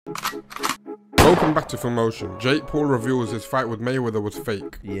Welcome back to FOURNIER. Jake Paul reveals his fight with Mayweather was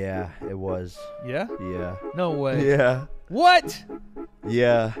fake. Yeah, it was. Yeah? Yeah. No way. Yeah. What?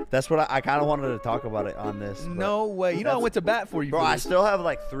 Yeah. That's what I kind of wanted to talk about it on this. No way. You know I went to bat for you. Bro, for I this. still have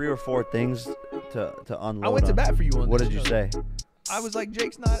like 3 or 4 things to unload. I went to bat for you on What this. did you say? I was like,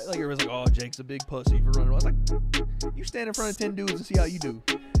 Jake's not like, it was like, oh, Jake's a big pussy for running. I was like, you stand in front of 10 dudes and see how you do.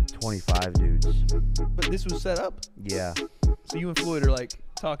 25 dudes. But this was set up. Yeah. So you and Floyd are like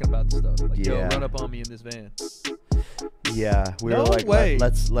talking about the stuff. Like, yo, Yeah. run up on me in this van. Yeah. We No were like, way.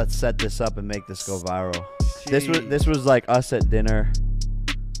 let's set this up and make this go viral. Jeez. This was like us at dinner.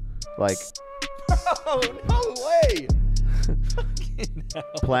 Like Oh, no way.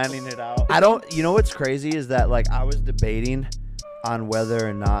 planning it out. You know what's crazy is that like I was debating on whether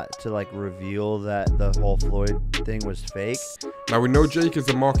or not to like reveal that the whole Floyd thing was fake. Now we know Jake is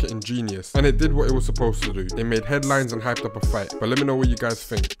a marketing genius, and it did what it was supposed to do. It made headlines and hyped up a fight. But let me know what you guys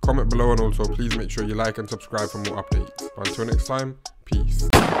think. Comment below, and also please make sure you like and subscribe for more updates. But until next time, peace.